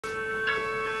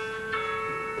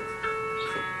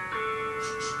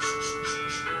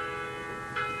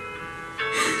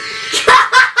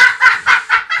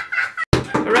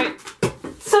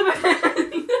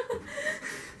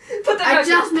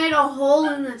a hole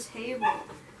in the table.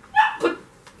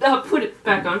 Put it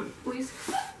back on, please.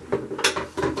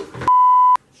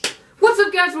 What's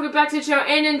up, guys? Welcome back to the channel.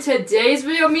 And in today's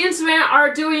video, me and Savannah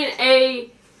are doing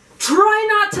a try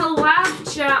not to laugh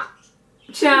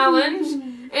challenge.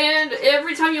 And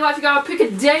every time you laugh, you gotta pick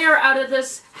a dare out of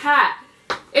this hat.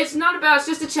 It's not about, it's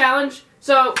just a challenge.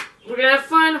 So we're gonna have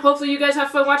fun. Hopefully you guys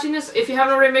have fun watching this. If you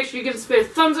haven't already, make sure you give this video a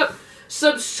thumbs up.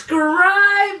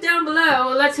 Subscribe down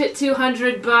below. Let's hit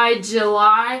 200 by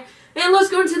July. And let's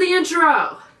go into the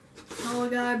intro. Oh my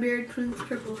god, beard prince,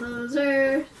 triple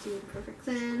hoser, do the perfect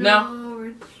thing.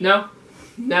 No. No.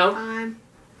 No. Time.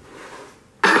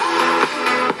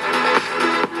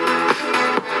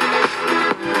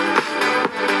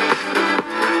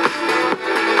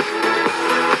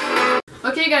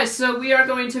 Okay guys, so we are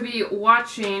going to be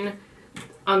watching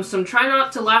some try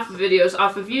not to laugh videos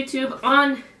off of YouTube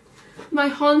on my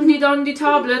honey dandy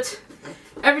tablet.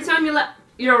 Every time you laugh,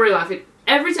 you're already laughing.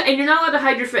 Every time, and you're not allowed to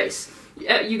hide your face.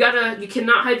 You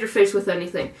cannot hide your face with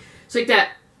anything. It's like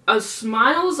that.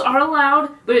 Smiles are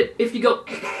allowed, but if you go,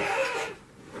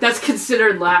 that's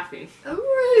considered laughing. I'm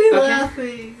really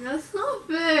laughing. That's not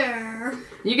fair.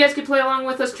 You guys can play along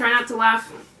with us. Try not to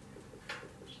laugh.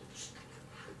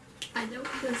 I know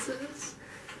what this is.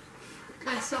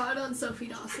 I saw it on Sophie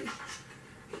Dawson.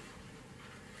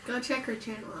 Go check her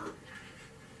channel out.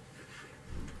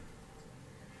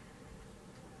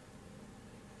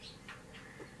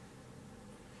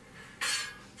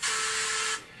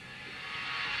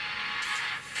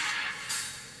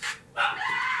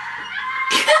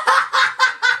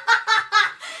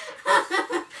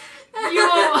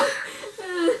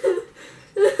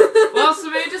 Well,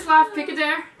 Savannah just laughed. Pick a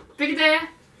dare. Pick a dare.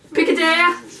 Pick a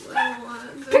dare.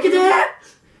 Pick a dare.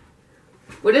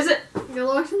 What is it? You're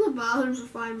locked in the bathroom for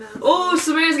 5 minutes. Oh,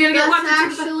 Savannah's gonna get locked That's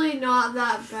into the actually not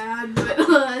that bad, but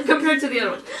compared to the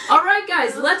other one. Alright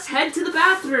guys, let's head to the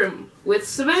bathroom with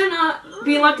Savannah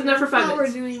being locked in there for 5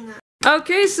 minutes. We're doing that.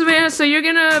 Okay, Savannah, so you're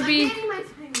gonna be... I'm getting my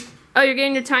timer. Oh, you're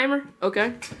getting your timer?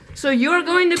 Okay. So you're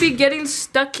going to be getting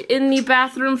stuck in the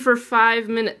bathroom for 5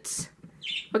 minutes.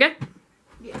 Okay?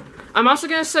 Yeah. I'm also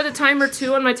gonna set a timer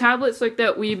too on my tablet so like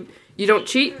that you don't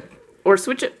cheat or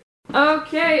switch it.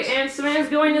 Okay, and Savannah's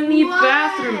going in the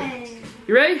bathroom.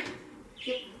 You ready?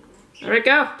 Yep. Alright,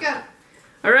 go. Go.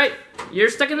 Alright, you're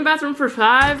stuck in the bathroom for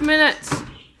 5 minutes.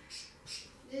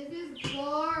 This is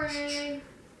boring.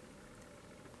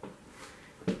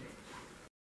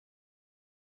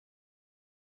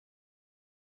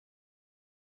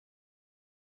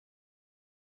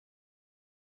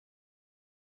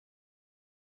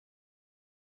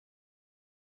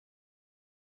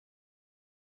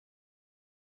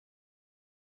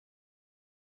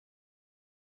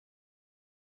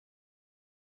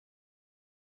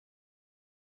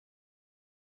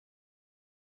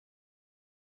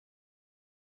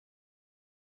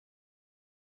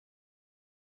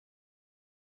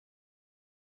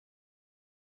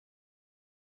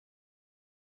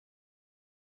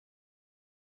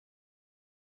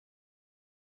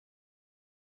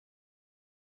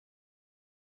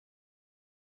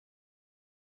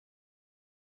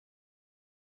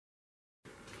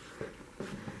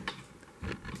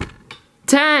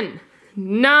 Ten,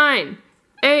 9,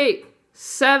 8,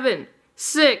 7,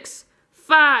 6,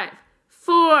 5,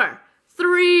 4,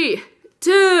 3,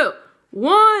 2,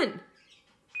 1.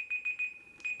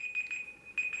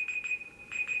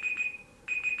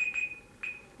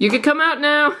 You can come out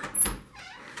now.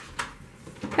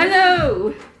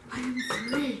 Hello. I am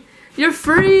free. You're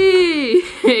free.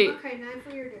 Okay, 9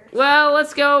 for your dare. Well,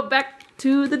 let's go back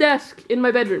to the desk in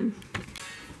my bedroom.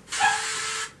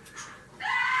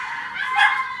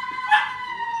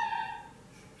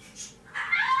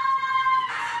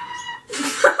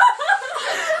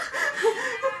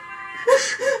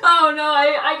 Oh no,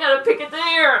 I gotta pick it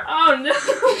there. Oh no.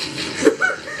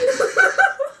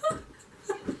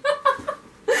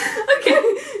 Okay,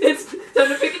 it's time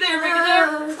to pick it there, pick it there.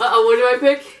 Uh-oh, what do I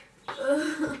pick?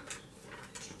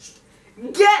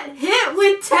 Get hit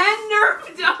with 10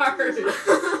 Nerf darts.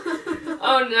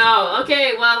 Oh no.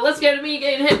 Okay, well, let's go to me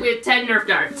getting hit with 10 Nerf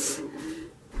darts.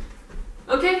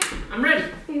 Okay, I'm ready.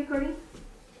 Are you recording?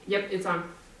 Yep, it's on.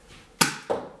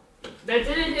 That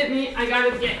didn't hit me. I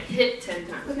gotta get hit 10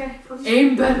 times. Okay.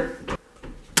 Aim better.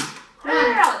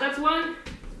 Ah, that's one.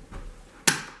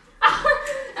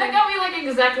 That got me like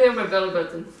exactly on my belly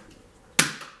button.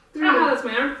 3. Ah, that's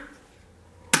my arm.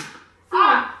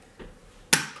 4.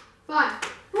 5.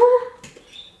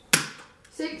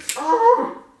 6.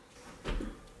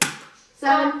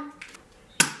 7.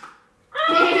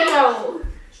 8.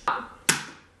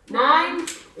 9.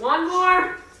 One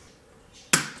more.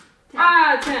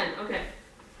 10. 10.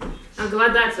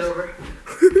 glad that's over.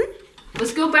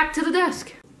 Let's go back to the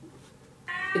desk.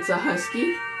 It's a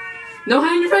husky. No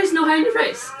high in your face, no high in your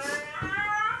face.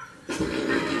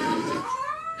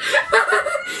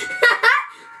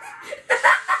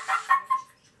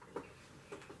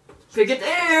 Pick a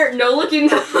dare. No looking,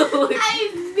 no looking.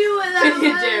 I knew what that Pick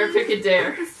a was. dare, pick a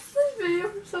dare. This is a video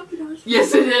from Sophie Dawes.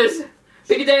 Yes. Yes, it is.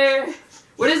 Pick a dare.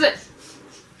 What is it?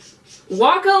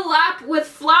 Walk a lap with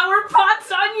flower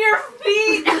pots on your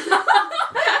feet.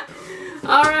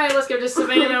 Alright, let's go to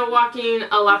Savannah walking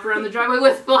a lap around the driveway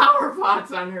with flower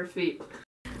pots on her feet.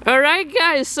 Alright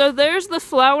guys, so there's the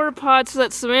flower pots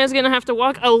that Savannah's gonna have to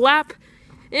walk a lap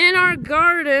in our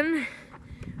garden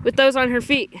with those on her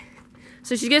feet.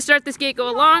 So she's gonna start this gate, go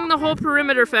along the whole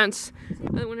perimeter fence.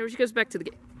 And then whenever she goes back to the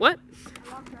gate. What?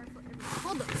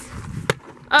 Hold those.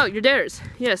 Oh, your dares.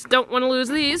 Yes, don't want to lose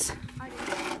these.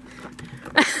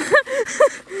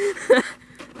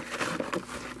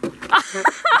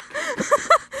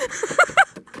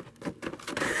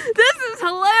 This is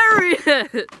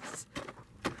hilarious.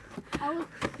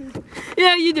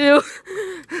 Yeah, you do.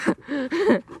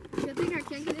 Good thing I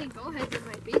can't get any go-aheads in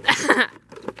my feet.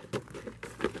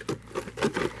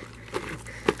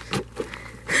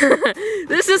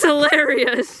 This is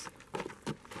hilarious.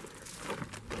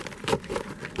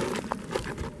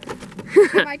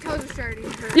 My toes are starting to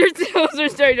hurt. Your toes are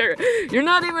starting to hurt. You're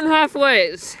not even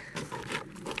halfways.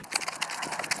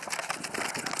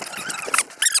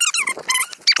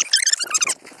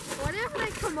 What if they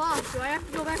come off? Do I have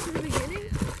to go back to the beginning?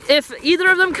 If either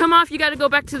of them come off, you gotta go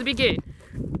back to the beginning.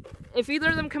 If either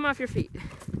of them come off your feet.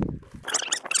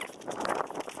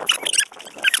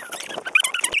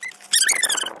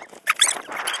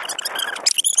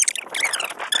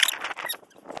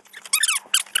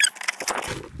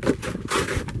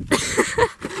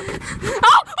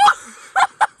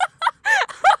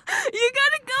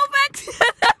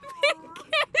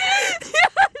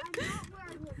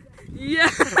 Yeah.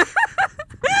 Savannah's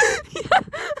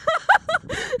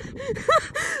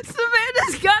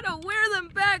gotta wear them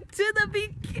back to the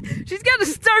beginning. She's gotta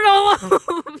start all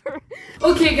over.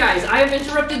 Okay guys, I have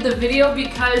interrupted the video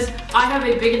because I have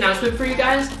a big announcement for you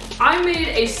guys. I made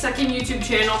a second YouTube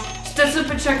channel, Stetson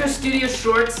and Studio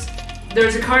Shorts.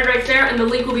 There's a card right there and the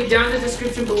link will be down in the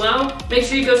description below. Make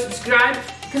sure you go subscribe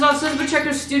because on Stetson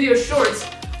and Studio Shorts,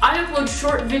 I upload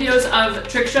short videos of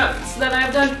trick shots that I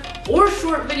have done or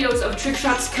short videos of trick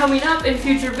shots coming up in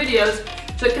future videos.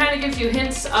 So it kind of gives you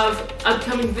hints of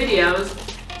upcoming videos.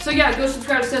 So yeah, go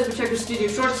subscribe to Stetson and Studio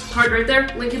Shorts, card right there,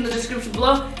 link in the description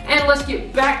below. And let's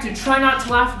get back to Try Not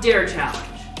to Laugh Dare Challenge.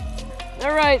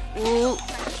 All right.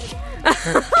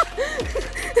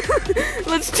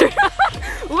 Let's try.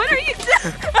 What are you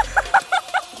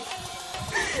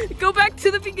doing? Go back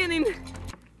to the beginning.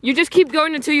 You just keep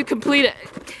going until you complete it.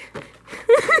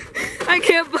 I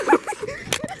can't believe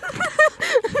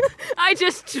I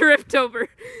just tripped over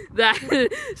that.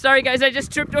 Sorry guys, I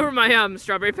just tripped over my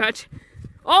strawberry patch.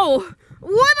 Oh,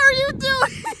 what are you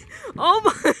doing? Oh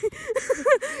my.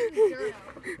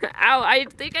 Ow, I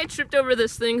think I tripped over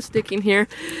this thing sticking here.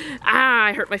 Ah,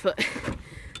 I hurt my foot.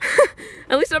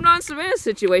 At least I'm not in Savannah's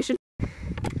situation.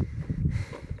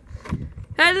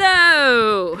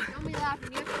 Hello. Don't be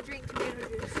laughing. You have to drink tomato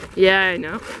juice. Yeah, I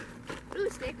know. Ooh,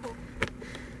 stay cool.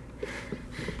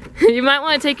 You might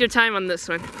want to take your time on this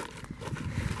one.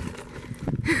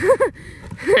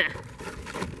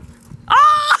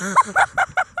 Oh!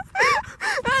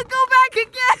 Go back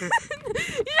again!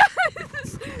 Yes!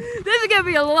 This is gonna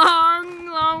be a long,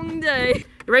 long day.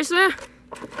 You ready, Savannah?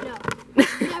 No.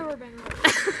 Never been ready.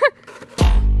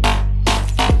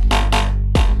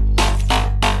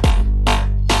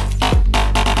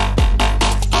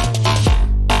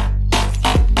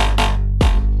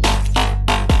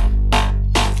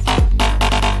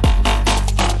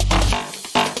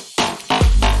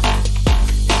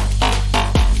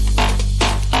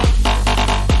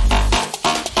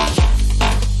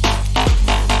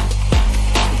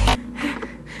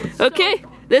 Okay,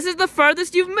 this is the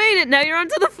farthest you've made it. Now you're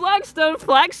onto the flagstone.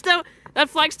 That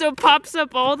flagstone pops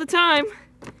up all the time.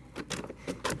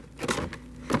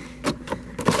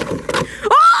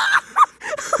 Oh!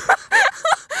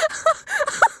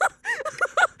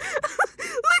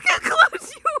 Look how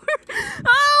close you were.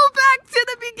 Oh, back to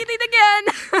the beginning again.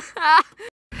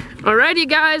 Alrighty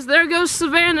guys, there goes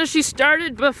Savannah. She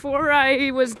started before I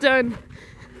was done.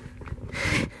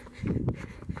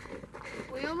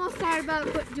 We almost thought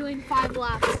about doing 5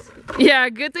 laps. Yeah,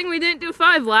 good thing we didn't do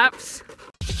 5 laps.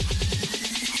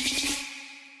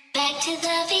 Back to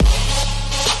the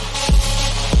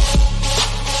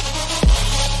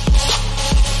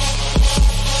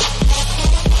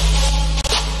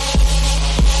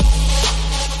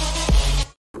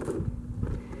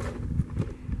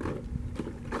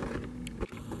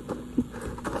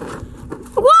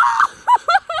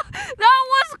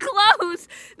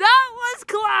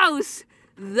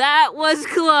was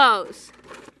close.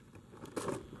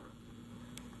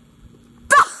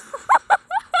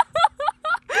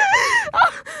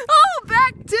 Oh,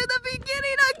 back to the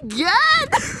beginning again.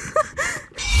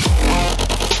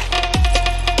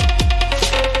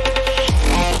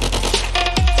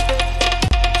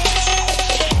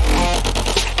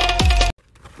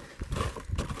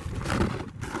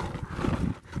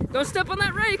 Don't step on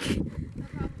that rake.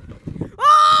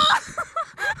 Oh!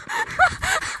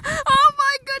 Oh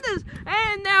my goodness!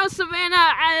 And now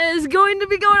Savannah is going to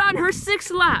be going on her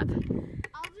 6th lap.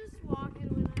 I'll just walk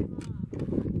it when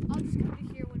I'm I'll just come to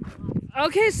here when I'm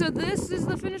Okay, so this is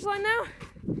the finish line now?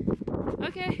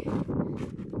 Okay.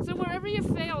 So wherever you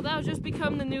fail, that'll just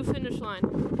become the new finish line.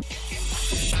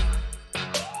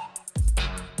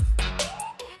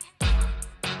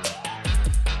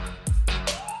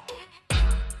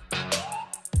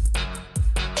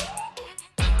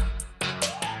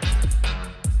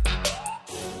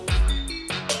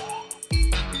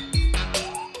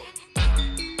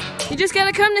 You just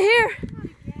gotta come to here.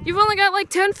 You've only got like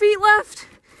 10 feet left.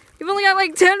 You've only got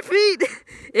like 10 feet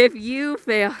if you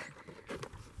fail.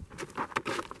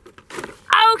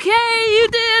 Okay, you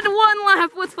did 1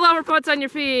 lap with flower pots on your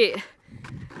feet.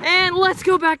 And let's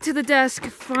go back to the desk,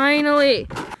 finally.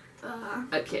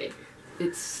 Okay,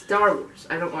 it's Star Wars.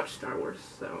 I don't watch Star Wars,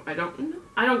 so I don't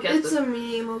get this. It's a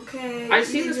meme, okay? I've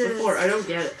seen this before, I don't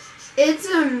get it. It's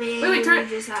a meme. Wait, try it.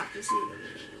 You just have to see the meme.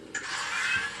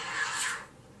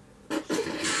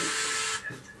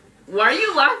 Why are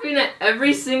you laughing at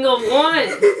every single one?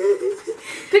 Pick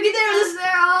it there.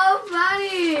 They're all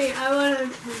funny. I want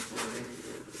to.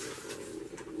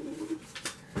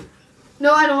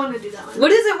 No, I don't want to do that one.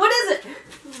 What is it? What is it?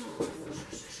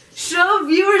 Show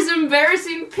viewers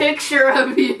embarrassing picture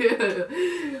of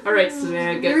you. All right,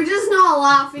 Savannah. You're just not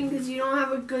laughing because you don't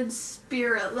have a good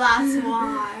spirit. That's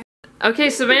why. Okay,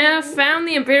 Savannah found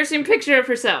the embarrassing picture of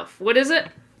herself. What is it?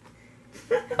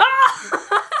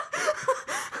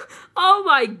 Oh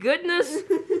my goodness.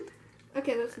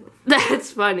 Okay, that's enough.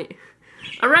 That's funny.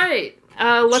 All right,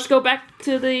 let's go back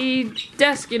to the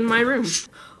desk in my room.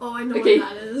 Oh, I know Okay,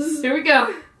 what that is. here we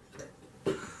go.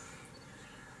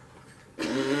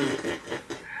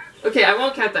 Okay, I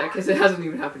won't count that because it hasn't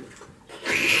even happened.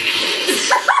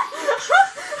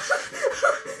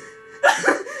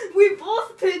 We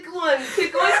both pick one.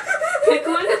 Pick one. Pick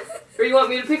one. Or you want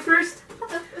me to pick first?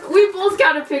 We both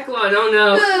gotta pick one. Oh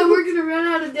no. We're gonna run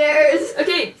out of dares.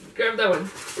 Okay, grab that one.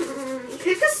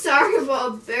 Pick a soccer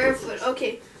ball barefoot.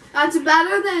 Okay, that's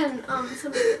better than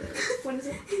something. What is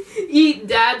it? Eat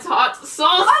Dad's hot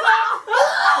salsa.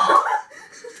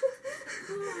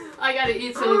 I gotta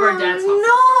eat some of our dad's hot salsa.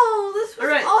 No, this was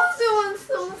Alright. also on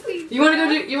Sophie. You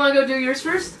wanna go do yours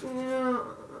first? Yeah.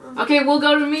 Okay, we'll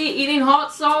go to me eating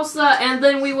hot salsa, and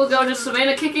then we will go to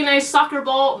Savannah kicking a soccer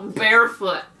ball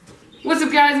barefoot. What's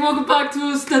up, guys? Welcome back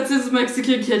to Stetson's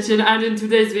Mexican Kitchen, and in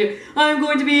today's video, I'm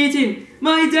going to be eating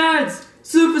my dad's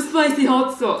super spicy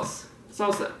hot sauce.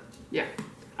 Salsa. Yeah.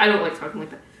 I don't like talking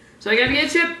like that. So I gotta get a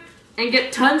chip and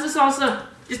get tons of salsa.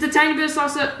 Just a tiny bit of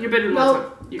salsa. You're better than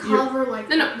that. Cover like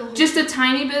No. Just a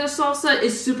tiny bit of salsa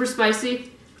is super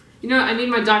spicy. You know, I need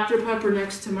my Dr. Pepper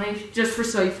next to mine, just for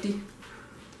safety.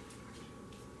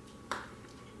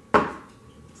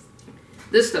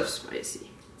 This stuff's spicy.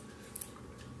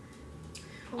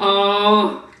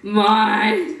 Oh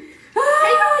my.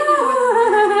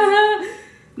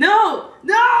 No!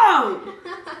 No!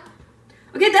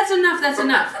 Okay, that's enough. That's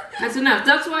enough. That's enough.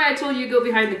 That's why I told you to go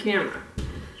behind the camera.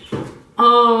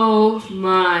 Oh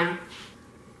my.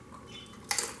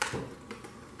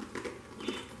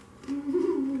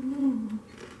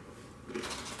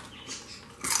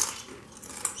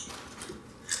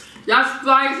 That's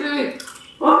spicy.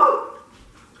 Oh.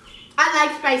 I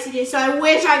like spicy dish, so I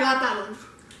wish I got that one.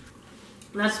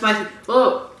 That's spicy.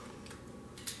 Oh.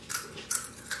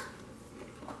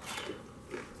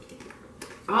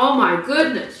 Oh my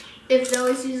goodness. If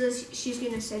Zoe sees this, she's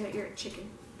gonna say that you're a chicken.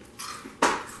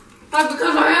 That's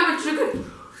because I am a chicken.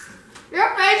 Your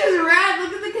face is red.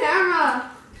 Look at the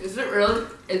camera. Is it really?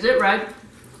 Is it red?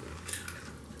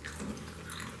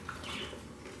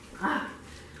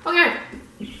 Okay.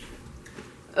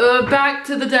 Back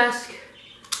to the desk.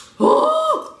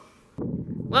 Oh!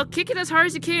 Well, kick it as hard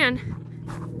as you can.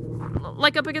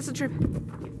 Like up against the trip.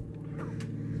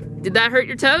 Did that hurt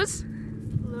your toes?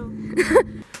 No.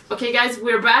 Okay, guys,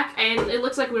 we're back, and it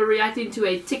looks like we're reacting to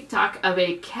a TikTok of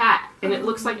a cat, and it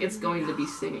looks like it's going to be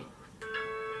singing.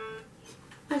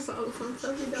 I saw this on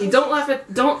something. Okay, don't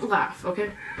laugh,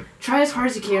 okay? Try as hard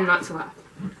as you can not to laugh.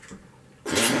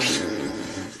 This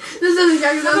doesn't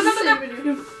count. That's the same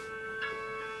video.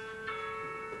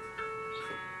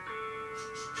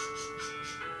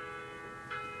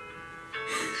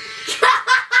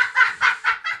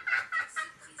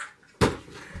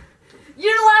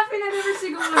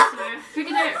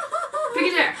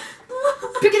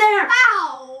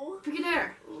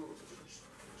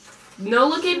 no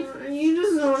looking. You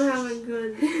just don't have a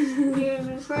good.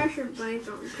 You crash your bike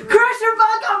on purpose. Crash your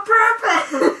bike on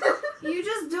purpose! You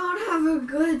just don't have a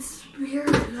good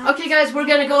spirit. Okay, guys, we're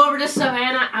gonna go over to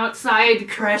Savannah outside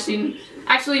crashing.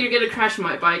 Actually, you're gonna crash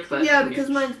my bike, but. Yeah, because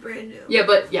mine's brand new. Yeah,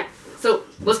 but yeah. So,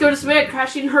 let's go to Savannah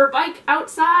crashing her bike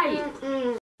outside.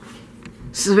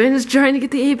 Savannah's trying to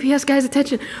get the APS guy's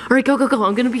attention. Alright, go, go, go.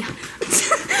 I'm gonna be.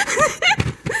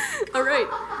 Alright,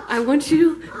 I want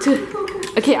you to.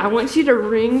 Okay, I want you to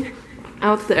ring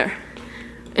out there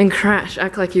and crash.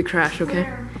 Act like you crash, okay?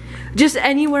 Where? Just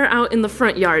anywhere out in the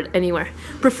front yard, anywhere.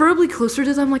 Preferably closer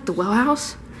to them, like the well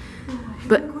house.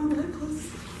 But.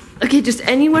 Okay, just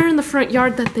anywhere in the front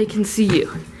yard that they can see you.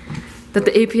 That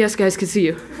the APS guys can see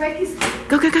you.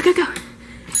 Go, go, go, go, go.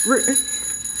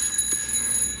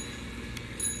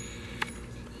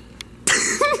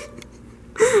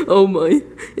 Oh my,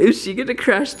 is she gonna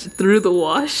crash through the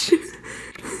wash?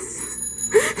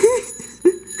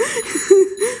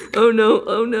 Oh no,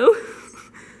 oh no.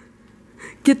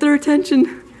 Get their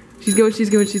attention. She's going, she's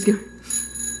going, she's going.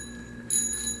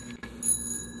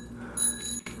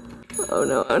 Oh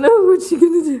no, what's she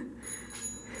gonna do?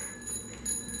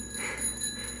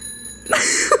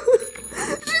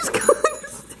 She's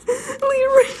constantly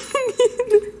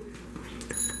ringing.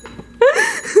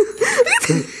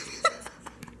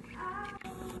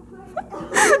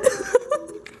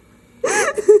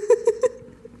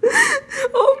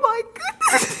 Oh my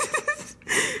goodness!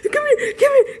 Come here,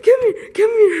 come here, come here,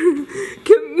 come here,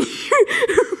 come here.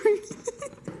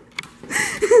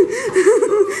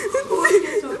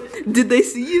 Did they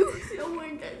see you?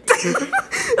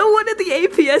 Oh, one of the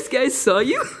APS guys saw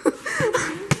you?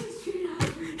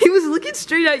 He was looking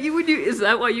straight at you when you. Is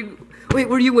that why you? Wait,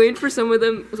 were you waiting for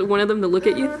one of them to look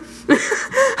at you?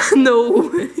 No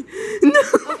way. No.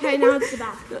 Okay, now it's the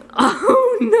bathroom.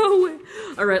 Oh, no way.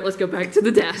 All right, let's go back to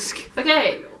the desk.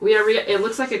 Okay, we are. It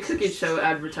looks like a cookie show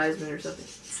advertisement or something.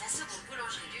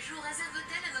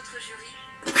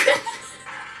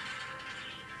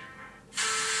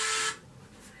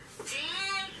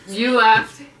 You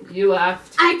laughed. You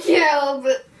laughed. I can't help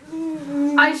it.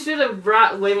 I should have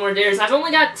brought way more dares. I've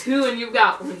only got 2 and you've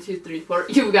got 1, 2, 3, 4.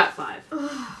 You've got 5.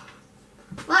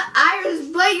 Let Iris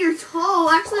bite your toe.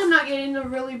 Actually, I'm not getting a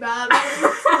really bad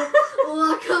one.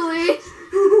 Luckily.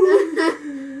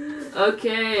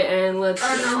 Okay, and let's.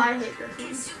 Oh no, I hate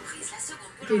this one.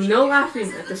 Okay, no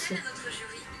laughing at this. Here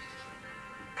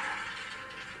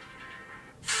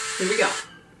we go.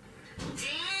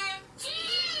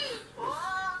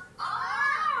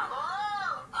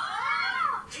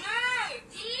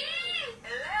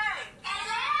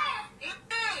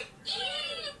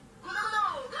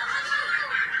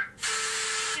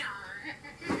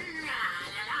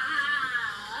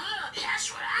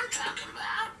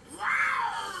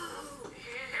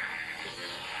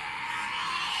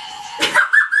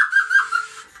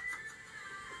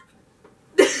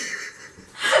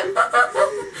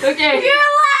 Okay. You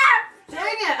laughed!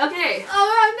 Dang it. Okay.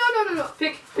 Oh, no.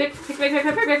 Pick.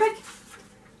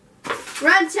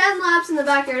 Run 10 laps in the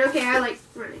backyard. Okay, I like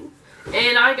running.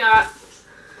 And I got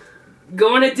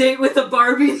go on a date with a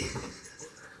Barbie.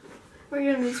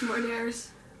 We're gonna need some more dares.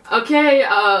 Okay,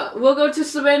 we'll go to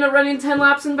Savannah running 10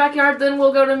 laps in the backyard, then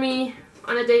we'll go to me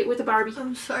on a date with a Barbie.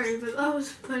 I'm sorry, but that was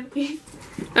funny.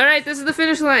 Alright, this is the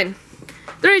finish line.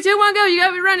 3, 2, 1, go. You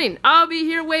gotta be running. I'll be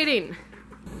here waiting.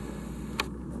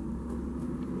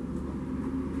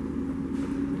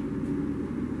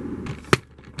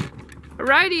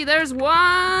 Alrighty, there's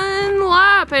 1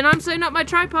 lap, and I'm setting up my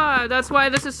tripod. That's why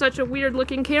this is such a weird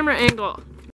looking camera angle.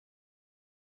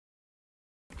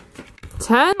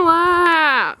 10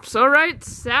 laps. Alright,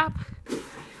 Sap.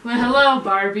 Well, hello,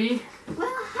 Barbie.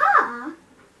 Well, huh?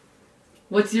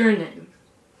 What's your name?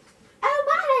 Oh,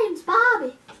 my name's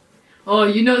Bobby. Oh,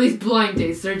 you know these blind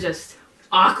dates, they're just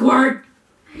awkward.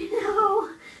 I know.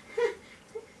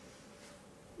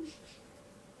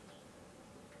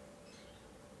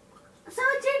 So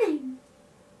what's your name?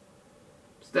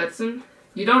 Stetson?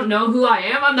 You don't know who I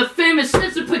am? I'm the famous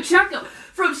Stetson Pacheco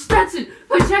from Stetson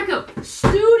Pacheco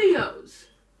Studios.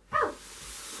 Oh,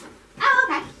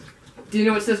 okay. Do you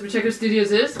know what Stetson Pacheco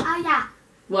Studios is? Oh, yeah.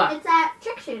 What? It's that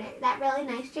trick shooter. That really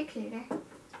nice trick shooter.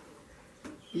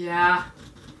 Yeah.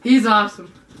 He's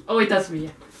awesome. Oh, wait, that's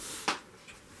me.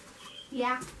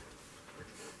 Yeah.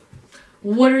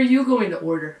 What are you going to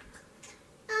order?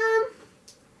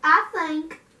 I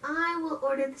think I will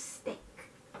order the steak.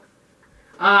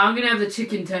 I'm gonna have the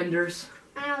chicken tenders.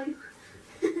 Ow.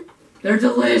 They're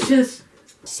delicious.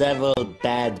 Several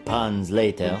bad puns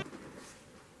later.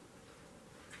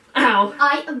 Ow.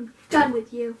 I am done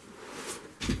with you.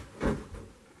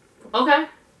 Okay.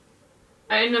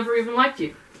 I never even liked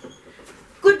you.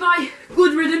 Goodbye.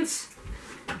 Good riddance.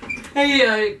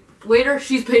 Hey, waiter,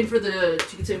 she's paying for the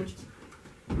chicken sandwich.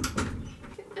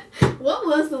 What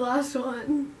was the last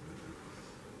one?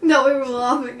 No, we were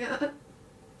laughing at.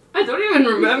 I don't even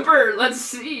remember. Let's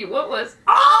see. What was...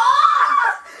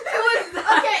 Ah! It was...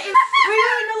 Okay,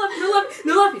 Wait,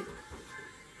 no laughing.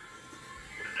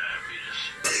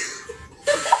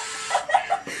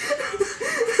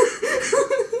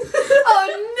 Oh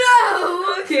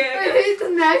no! Okay. I hate the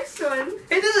next one.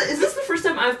 Hey, is this the first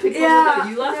time I've picked one Yeah, without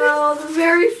you laughing? no, the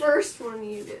very first one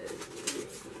you did.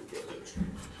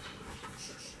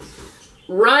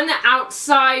 Run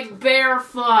outside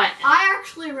barefoot. I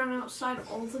actually run outside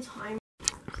all the time.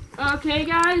 Okay,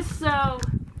 guys, so,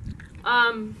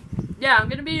 yeah, I'm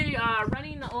gonna be,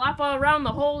 running a lap around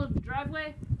the whole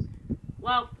driveway.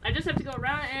 Well, I just have to go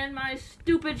around, and my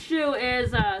stupid shoe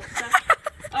is, oh,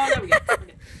 there we go.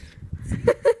 Okay.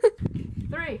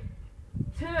 3,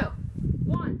 2,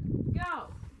 1, go.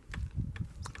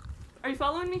 Are you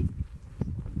following me?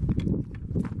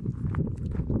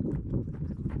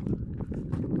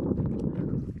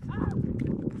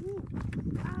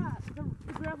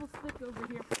 The gravel's thick over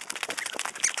here.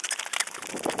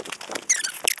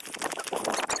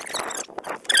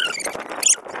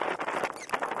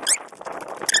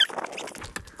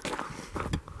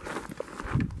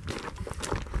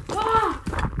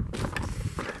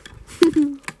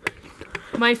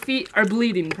 My feet are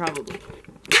bleeding, probably.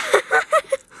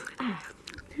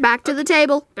 Back to the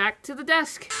table. Back to the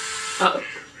desk. Uh-oh.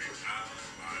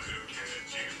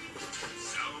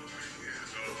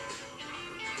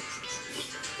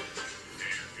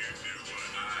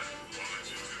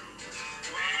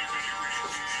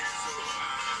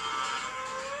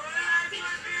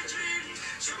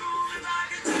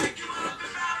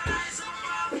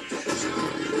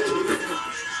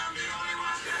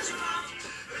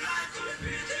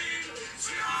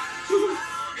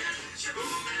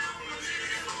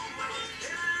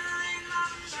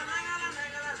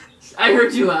 I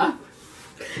heard you laugh.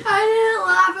 I didn't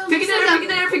laugh.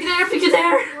 Pick it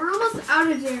there. We're almost out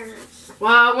of dares.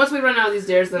 Well, once we run out of these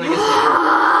dares, then I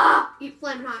guess. Eat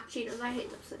flaming hot Cheetos. I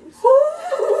hate those things.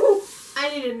 I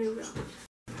need a new gun.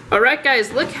 Alright,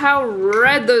 guys, look how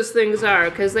red those things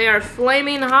are, because they are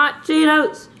flaming hot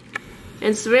Cheetos.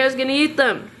 And Savannah's gonna eat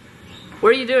them. What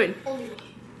are you doing? Only one.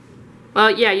 Well,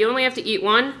 yeah, you only have to eat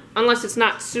one. Unless it's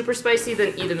not super spicy,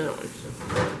 then eat another one.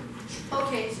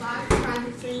 Okay, so I've tried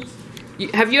these things.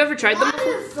 Have you ever tried them? One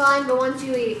is fine, but once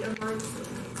you eat, are fine.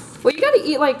 Well, you gotta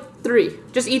eat like 3.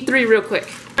 Just eat 3 real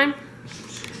quick.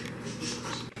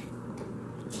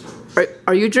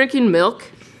 Are you drinking milk?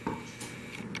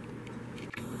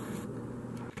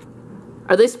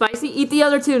 Are they spicy? Eat the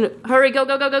other 2. Hurry, go.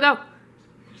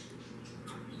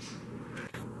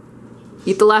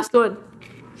 Eat the last one.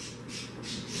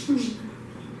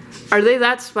 Are they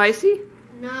that spicy?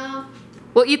 No.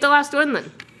 Well, eat the last one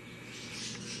then.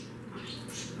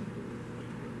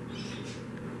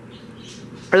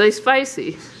 Are they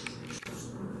spicy?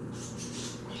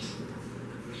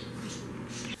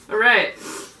 Alright.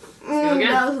 Go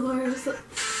again. That was worse.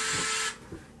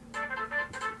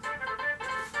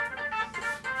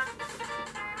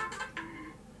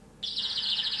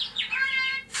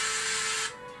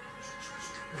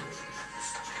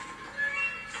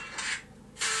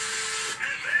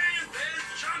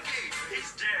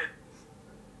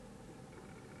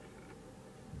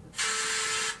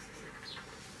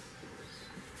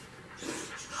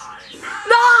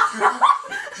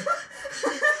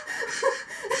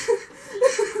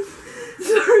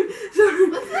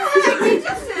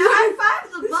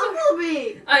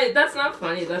 That's not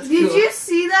funny. That's Did cool. you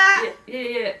see that?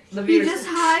 Yeah. The He just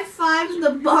high-fived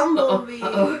the bumblebee.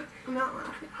 Uh-oh. I'm not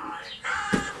laughing.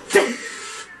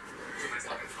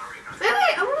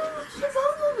 Wait, I want to watch the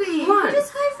bumblebee. Come on. He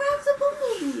just high-fived the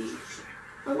bumblebee.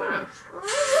 Oh, wow.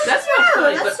 Oh, That's cute. not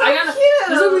funny, That's but so I gotta. cute.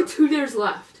 There's only 2 dares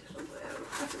left.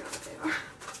 I forgot what they are.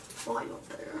 Oh, I know what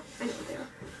they are. I know what they are.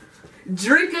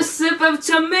 Drink a sip of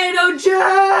tomato juice.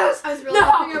 I was really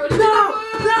hoping I would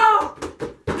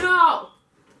No.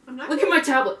 Look at my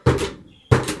tablet.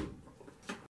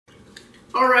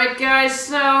 Alright, guys,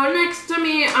 so next to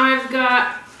me I've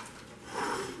got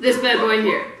this bad boy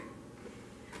here.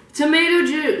 Tomato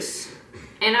juice.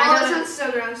 And that sounds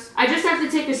so gross. I just have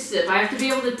to take a sip. I have to be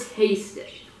able to taste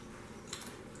it.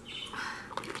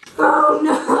 Oh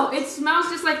no! It smells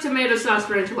just like tomato sauce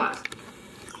for enchiladas.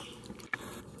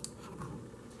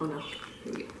 Oh no.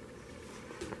 Here we go.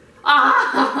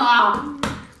 Ah!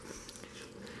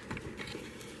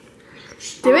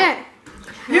 Do it.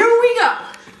 Here we go.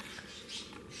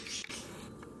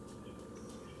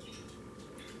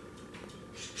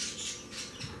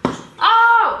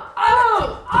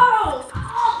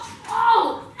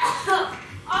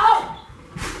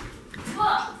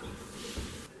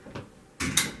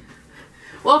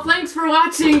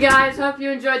 watching, guys. Hope you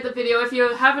enjoyed the video. If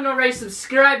you haven't already,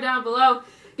 subscribe down below.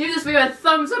 Give this video a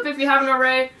thumbs up if you haven't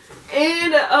already.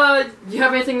 And, do you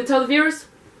have anything to tell the viewers?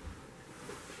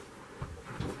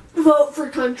 Vote for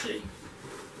country.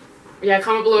 Yeah,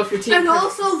 comment below if your team. And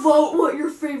also vote what your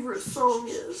favorite song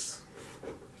is.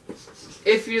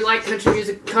 If you like country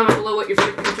music, comment below what your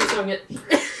favorite country song is.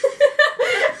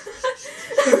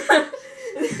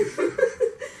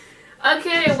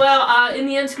 Okay, well, in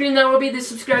the end screen there will be the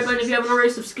subscribe button if you haven't already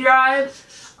subscribed.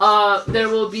 There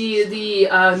will be the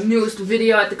newest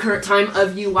video at the current time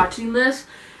of you watching this.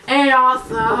 And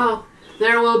also,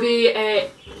 there will be a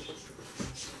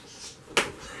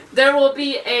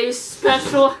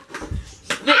special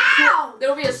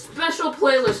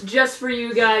playlist just for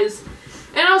you guys.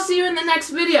 And I'll see you in the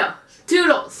next video.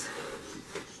 Toodles.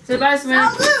 Say bye,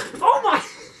 Savannah. Oh my!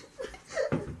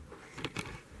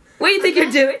 What do you think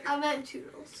you're doing? I meant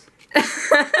toodles.